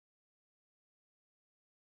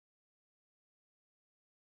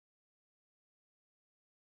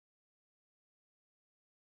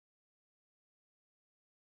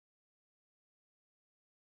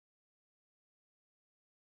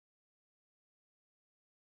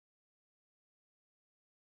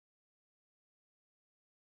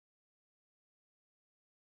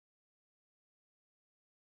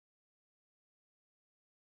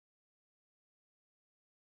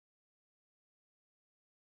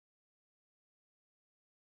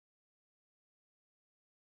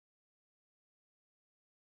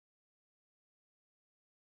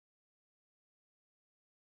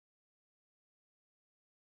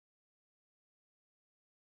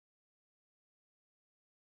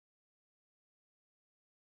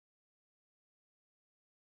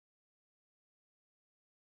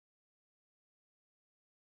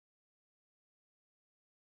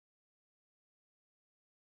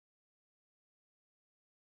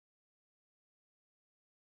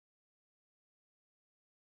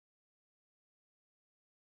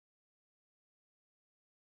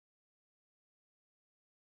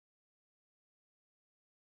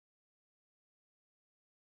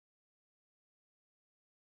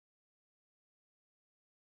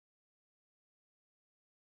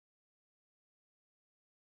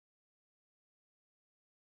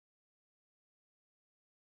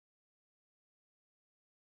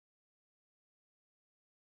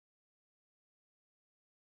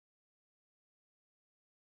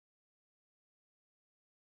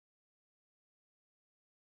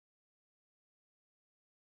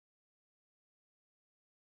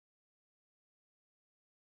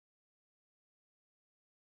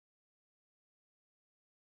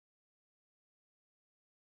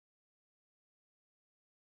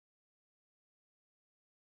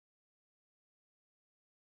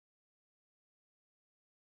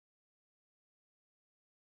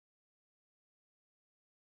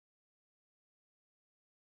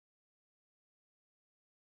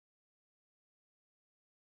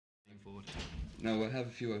forward. No, we'll have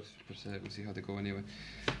a few out, but we'll see how they go anyway.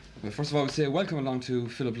 Well, first of all, I would say welcome along to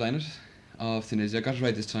Philip Lynott of Thin Lizzy. I got it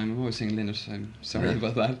right this time. I'm always saying Lynott. I'm sorry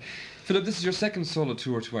about that. Philip, this is your second solo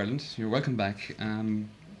tour to Ireland. You're welcome back.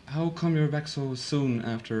 How come you're back so soon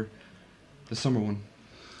after the summer one?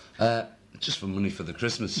 Just for money for the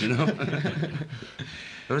Christmas, you know.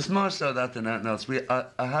 It was more so that than anything else.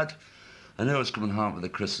 I knew I was coming home for the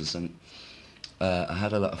Christmas, and I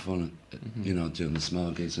had a lot of fun, you know, doing the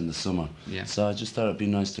small gigs in the summer. Yeah. So I just thought it'd be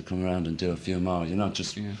nice to come around and do a few more, you know,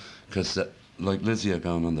 just because like Lizzy are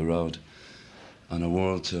going on the road on a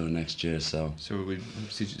world tour next year, so. So we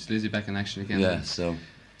see Lizzy back in action again. Yeah, then. so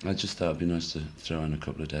I just thought it'd be nice to throw in a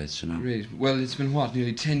couple of dates, you know. Great. Well, it's been what,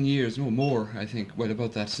 nearly 10 years, no more, I think. Well,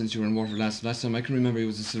 about that since you were in Waterford last time. I can remember it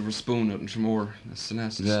was a Silver Spoon out in Tremor. That's the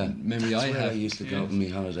last memory I have. I used to go on my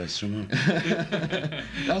holidays, Tremor. It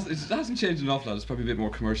hasn't changed an awful lot. It's probably a bit more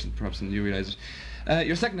commercial, perhaps, than you realise it.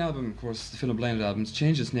 Your second album, of course, the Philip Lynott album, it's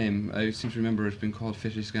changed its name. I seem to remember it being called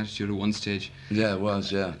Fetish Attitude at one stage. Yeah, it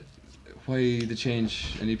was, yeah. Why the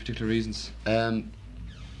change? Any particular reasons?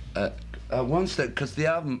 At one stage, because the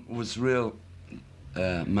album was real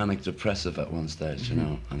manic depressive at one stage, you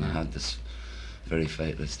know, and I had this very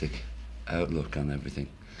fatalistic outlook on everything,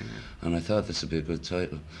 and I thought this would be a good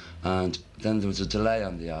title. And then there was a delay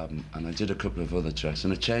on the album, and I did a couple of other tracks,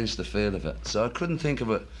 and it changed the feel of it. So I couldn't think of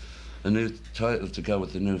a new title to go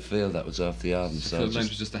with the new feel that was off the album. So Philip Lynott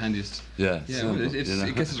was just the handiest. Yeah, yeah. simple, Well, you know?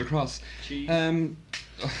 it gets it across.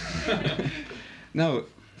 Now,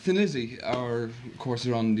 Thin Lizzy are, of course,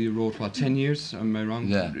 are on the road, what, 10 years? Am I wrong?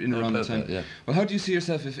 Yeah. In around that time. Yeah. Well, how do you see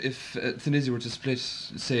yourself if Thin Lizzy were to split,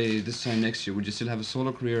 say, this time next year? Would you still have a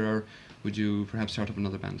solo career, or would you perhaps start up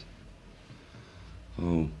another band?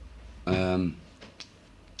 Oh, I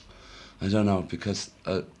don't know, because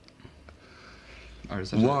Or is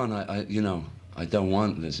that one, I don't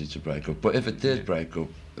want Lizzy to break up, but if it did break up,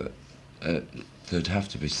 there'd have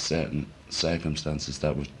to be certain circumstances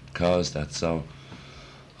that would cause that. So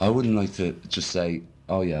I wouldn't like to just say,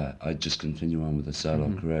 oh yeah, I'd just continue on with a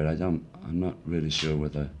solo career. I'm not really sure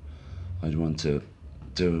whether I'd want to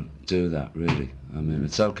do that, really. I mean,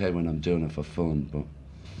 it's okay when I'm doing it for fun, but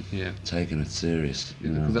taking it serious, you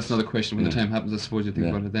know. Because that's another question. When the time happens, I suppose you think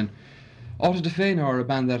about it then. Auto da Fe are a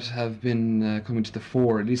band that have been coming to the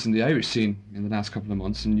fore, at least in the Irish scene, in the last couple of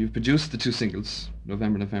months, and you've produced the two singles,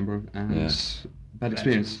 November, and Bad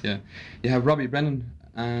Experience. Yeah, you have Robbie Brennan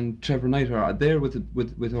and Trevor Knight are there with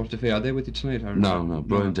Auto da Fe. Are they with you tonight? Or no,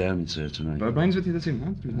 Brian Downey's here tonight. Brian's with you this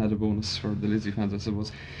evening. That's had a bonus for the Lizzy fans, I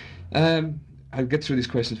suppose. I'll get through these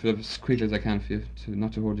questions, Philip, as quickly as I can for you,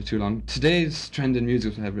 not to hold you too long. Today's trend in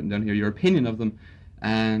music, I have written down here, your opinion of them,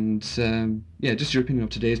 and just your opinion of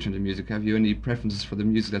today's trend in music. Have you any preferences for the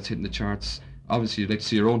music that's hitting the charts? Obviously, you'd like to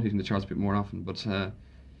see your own hitting the charts a bit more often, but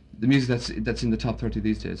the music that's in the top 30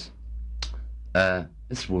 these days.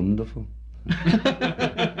 It's wonderful. I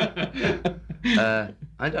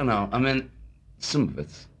don't know. I mean, some of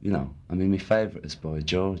it's, you know. I mean, my favourite is Boy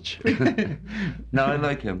George. No, I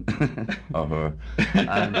like him or her.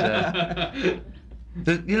 And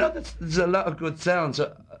there's a lot of good sounds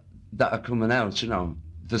that are coming out. You know,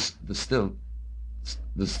 there's still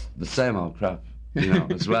the same old crap, you know,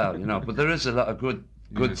 as well. You know, but there is a lot of good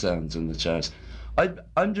sounds in the charts.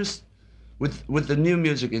 I'm just with the new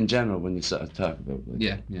music in general, when you sort of talk about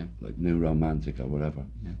like new romantic or whatever,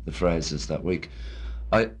 the phrases that week,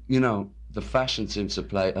 the fashion seems to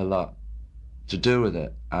play a lot to do with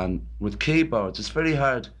it, and with keyboards it's very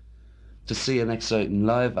hard to see an exciting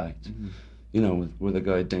live act, you know, with a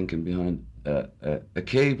guy dinking behind a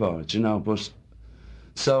keyboard, you know. But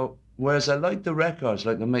so whereas I like the records,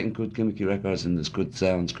 like they're making good gimmicky records and there's good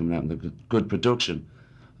sounds coming out and there's good production,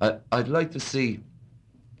 I'd like to see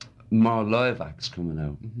more live acts coming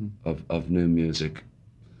out of new music,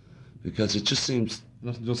 because it just seems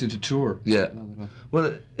they don't seem to tour. Yeah.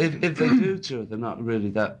 Well, if they do tour, they're not really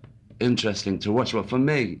that interesting to watch. Well, for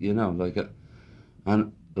me, you know, I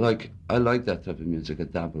like that type of music. I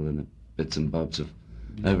dabble in it, bits and bobs of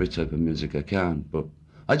every type of music I can, but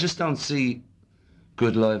I just don't see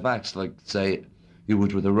good live acts like, say, you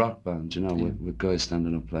would with a rock band, you know, with guys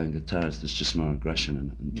standing up playing guitars. There's just more aggression in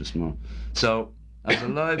it and just more. So as a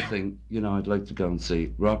live thing, you know, I'd like to go and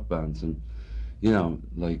see rock bands, and, you know,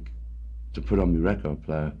 like, to put on my record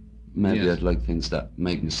player, maybe I'd like things that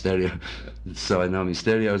make me stereo, so I know my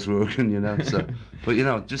stereo's working, you know. So, but you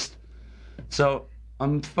know, just so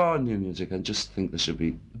I'm for new music. I just think there should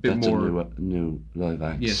be a bit more new live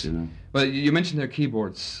acts, you know. Well, you mentioned their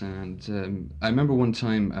keyboards, and I remember one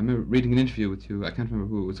time, I remember reading an interview with you. I can't remember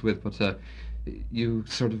who it was with, but you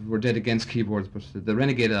sort of were dead against keyboards. But the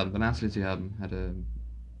Renegade album, the last Lizzy album, had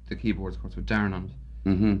the keyboards, of course, with Darren on it.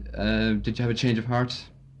 Mm-hmm. Did you have a change of heart?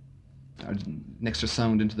 Or an extra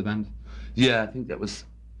sound into the band? Yeah, I think that was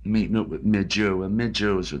meeting up with Midge, and Midge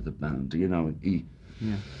was with the band, you know.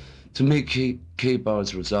 To me,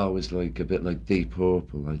 keyboards was always like a bit like Deep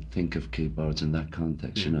Purple. I think of keyboards in that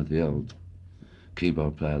context, you know, the old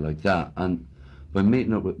keyboard player like that. And by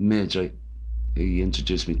meeting up with Midge, he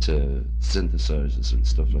introduced me to synthesizers and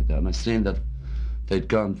stuff like that. And I seen that they'd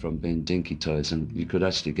gone from being dinky toys, and you could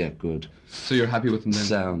actually get good. So you're happy with them then?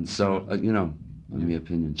 Sound. So you know, my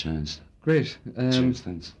opinion changed. Great. Cheers,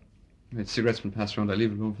 thanks. Right, cigarettes been passed around. I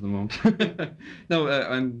leave it alone for the moment. No,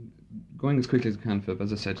 I'm going as quickly as I can, Philip.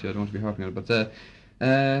 As I said to you, I don't want to be harping on it.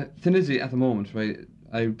 But Thin Lizzy at the moment, right?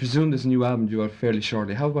 I presume there's a new album due out fairly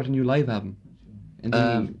shortly. How about a new live album?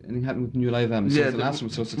 Anything happened with the new live album? Yeah, the last one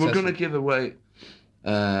was so successful. We're going to give away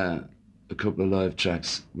a couple of live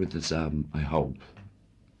tracks with this album, I hope.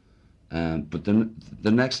 But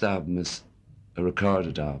the next album is a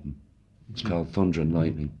recorded album. It's called Thunder and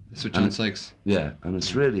Lightning. It's with John Sykes. Yeah, and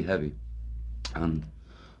it's really heavy, and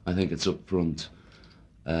I think it's up front.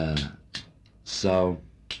 So,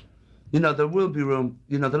 you know, there will be room.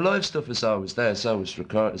 You know, the live stuff is always there. It's always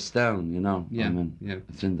recorded. It's down. You know. Yeah. I mean,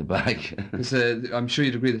 it's in the bag. Because I'm sure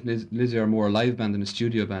you'd agree that Lizzy are more a live band than a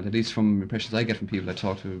studio band. At least from impressions I get from people I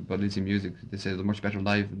talk to about Lizzy music, they say they're much better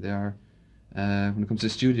live than they are when it comes to the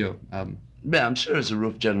studio album. Yeah, I'm sure it's a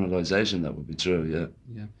rough generalisation that would be true. Yeah.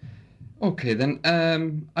 Yeah. Okay, then,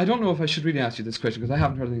 I don't know if I should really ask you this question, because I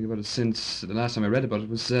haven't heard anything about it since the last time I read about it. It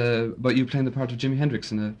was about you playing the part of Jimi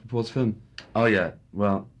Hendrix in a proposed film. Oh, yeah.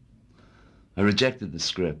 Well, I rejected the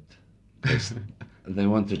script, because they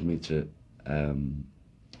wanted me to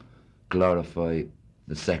glorify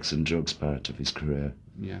the sex and drugs part of his career,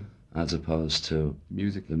 as opposed to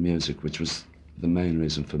the music, which was the main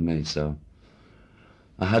reason for me, so...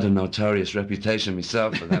 I had a notorious reputation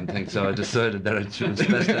myself for them things, so I decided that it was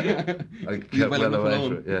best that I kept well away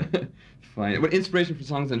from it. Yeah. Fine. Well, inspiration for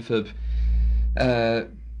songs then, Philip,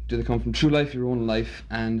 do they come from true life, your own life,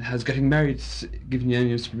 and has getting married given you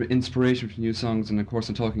any inspiration for new songs? And of course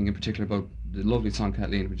I'm talking in particular about the lovely song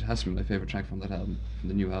Kathleen, which has to be my favourite track from that album, from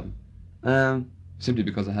the new album. Simply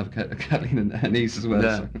because I have a Kathleen and a niece as well.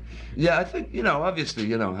 Yeah. So. Yeah, I think, you know, obviously,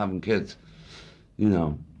 you know, having kids, you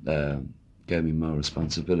know, gave me more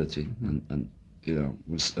responsibility, and you know,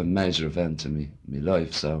 was a major event in my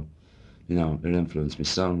life, so you know, it influenced me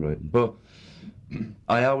songwriting. But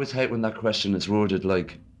I always hate when that question is worded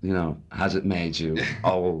like, you know, has it made you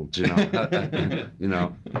old, you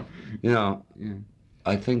know? Yeah.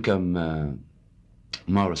 I think I'm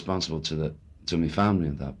more responsible to my family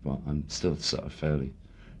and that, but I'm still sort of fairly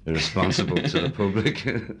irresponsible to the public.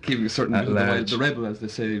 Keeping a certain the rebel, as they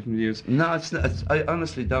say from years. No, it's not. I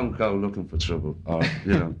honestly don't go looking for trouble or,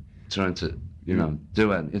 you know, trying to, you know,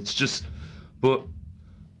 do anything. It's just, but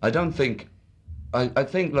I don't think, I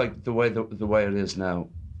think like the way it is now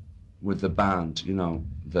with the band, you know,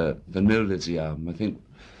 the new Lizzy album, I think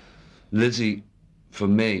Lizzy, for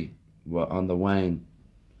me, were on the wane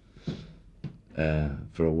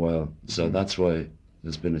for a while, so that's why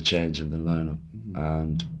there's been a change in the lineup,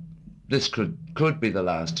 and this could be the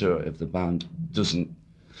last tour if the band doesn't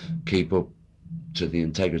keep up to the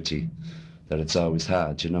integrity that it's always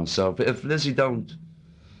had, you know. So if Lizzy don't,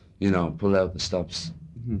 you know, pull out the stops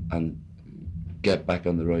and get back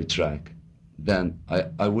on the right track, then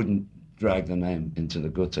I wouldn't drag the name into the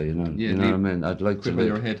gutter, you know. You know what I mean? I'd like to live.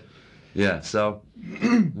 Your head. Yeah. So I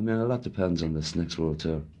mean, a lot depends on this next world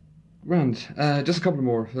tour. Grand. Just a couple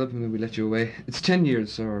more, Philip, and then we let you away. It's 10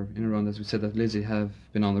 years, or in around, as we said, that Lizzy have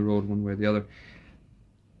been on the road one way or the other.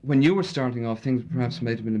 When you were starting off, things perhaps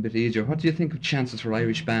might have been a bit easier. What do you think of chances for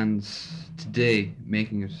Irish bands today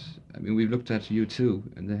making it? I mean, we've looked at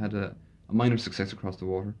U2, and they had a minor success across the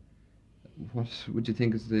water. What would you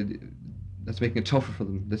think is that's making it tougher for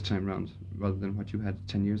them this time round, rather than what you had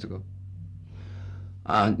 10 years ago?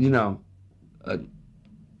 You know,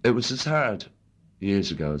 it was as hard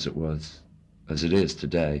years ago as it is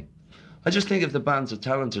today. I just think if the bands are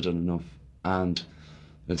talented enough, and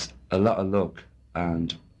it's a lot of luck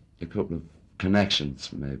and a couple of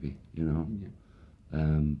connections, maybe, you know.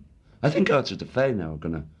 Yeah. I think Arts of the Fae now are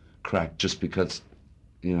gonna crack just because,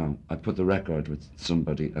 you know, I put the record with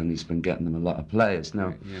somebody and he's been getting them a lot of plays.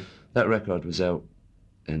 Now, that record was out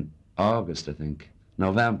in August, I think.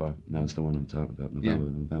 November, now it's the one I'm talking about,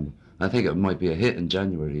 November. I think it might be a hit in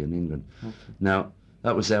January in England. Okay. Now,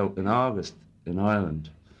 that was out in August in Ireland.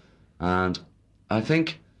 And I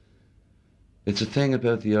think it's a thing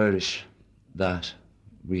about the Irish that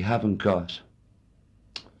we haven't got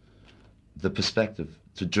the perspective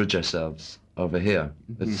to judge ourselves over here.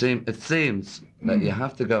 It seems that you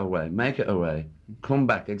have to go away, make it away, come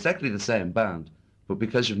back, exactly the same band, but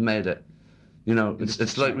because you've made it, you know,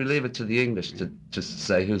 it's like we leave it to the English to just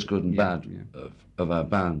say who's good and bad of our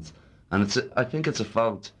bands. And I think it's a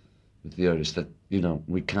fault with the Irish that, you know,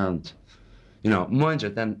 we can't, you know, mind you,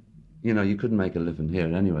 then, you know, you couldn't make a living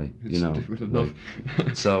here anyway, you know. Like,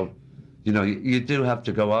 so, you know, you do have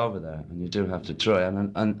to go over there and you do have to try.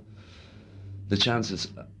 And the chances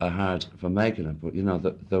are hard for making it, but, you know,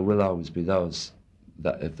 there will always be those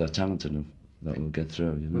that, if they're talented enough, that will get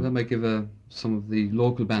through, you know. Well, that might give some of the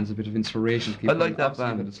local bands a bit of inspiration. I like that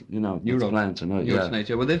band, you know, Europe playing tonight, tonight,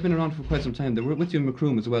 yeah. Well, they've been around for quite some time. They were with you in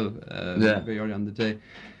Macroom as well, very early on in the day.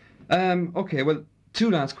 Okay, well,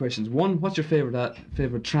 two last questions. One, what's your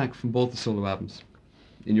favourite track from both the solo albums,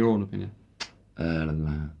 in your own opinion? I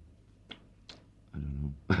don't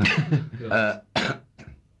know.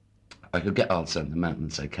 I could get all sentimental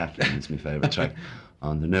and say Kathleen is my favourite track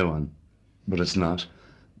on the new one, but it's not.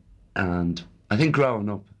 And I think Growing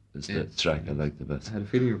Up is the track I like the best. I had a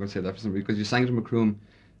feeling you were going to say that for some reason, because you sang it in Macroom,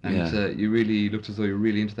 and you really looked as though you were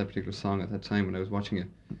really into that particular song at that time when I was watching it.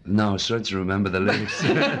 No, I was trying to remember the lyrics.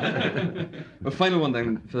 A final one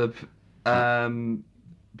then, Philip.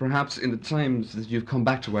 Perhaps in the times that you've come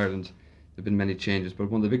back to Ireland, there have been many changes, but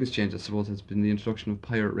one of the biggest changes, I suppose, has been the introduction of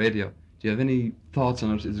pirate radio. Do you have any thoughts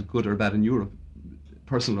on it? Is it good or bad in Europe?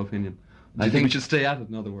 Personal opinion. I think we should stay at it,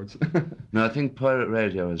 in other words. No, I think pirate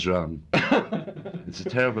radio is wrong. It's a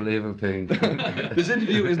terrible, evil thing. This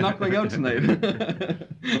interview is not going out tonight.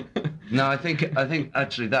 No, I think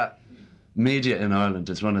actually that media in Ireland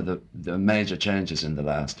is one of the major changes in the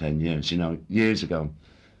last 10 years. You know, years ago,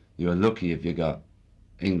 you were lucky if you got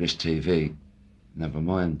English TV, never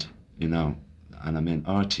mind, you know. And I mean,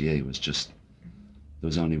 RTE was just, there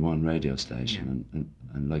was only one radio station,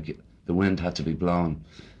 and like the wind had to be blown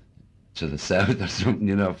to the south or something,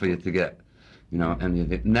 you know, for you to get, you know, any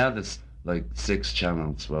of it. Now there's like 6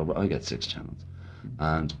 channels. Well, I get 6 channels,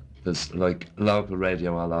 and there's like local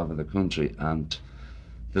radio all over the country, and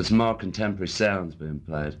there's more contemporary sounds being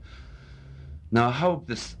played. Now I hope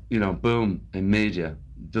this, you know, boom in media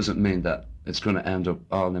doesn't mean that it's going to end up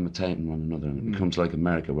all imitating one another, and it becomes like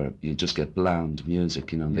America where you just get bland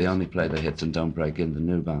music, you know. They only play the hits and don't break in the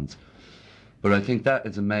new bands. But I think that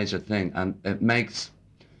is a major thing, and it makes,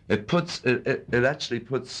 it actually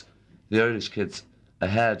puts the Irish kids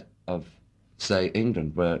ahead of, say,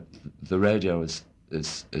 England, where the radio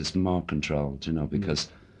is more controlled, you know, because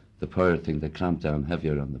the pirate thing, they clamp down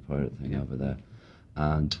heavier on the pirate thing over there,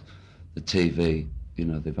 and the TV, you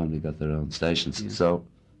know, they've only got their own stations. So,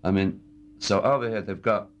 I mean, so over here they've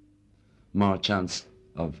got more chance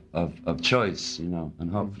of choice, you know,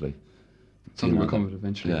 and hopefully something will come of it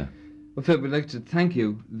eventually. Yeah. Well, Phil, we'd like to thank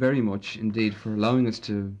you very much indeed for allowing us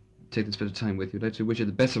to take this bit of time with you. I'd like to wish you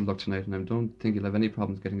the best of luck tonight, and I don't think you'll have any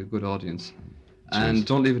problems getting a good audience. Cheers. And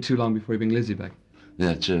don't leave it too long before you bring Lizzy back.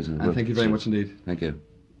 Yeah, cheers. And thank you very much indeed. Thank you.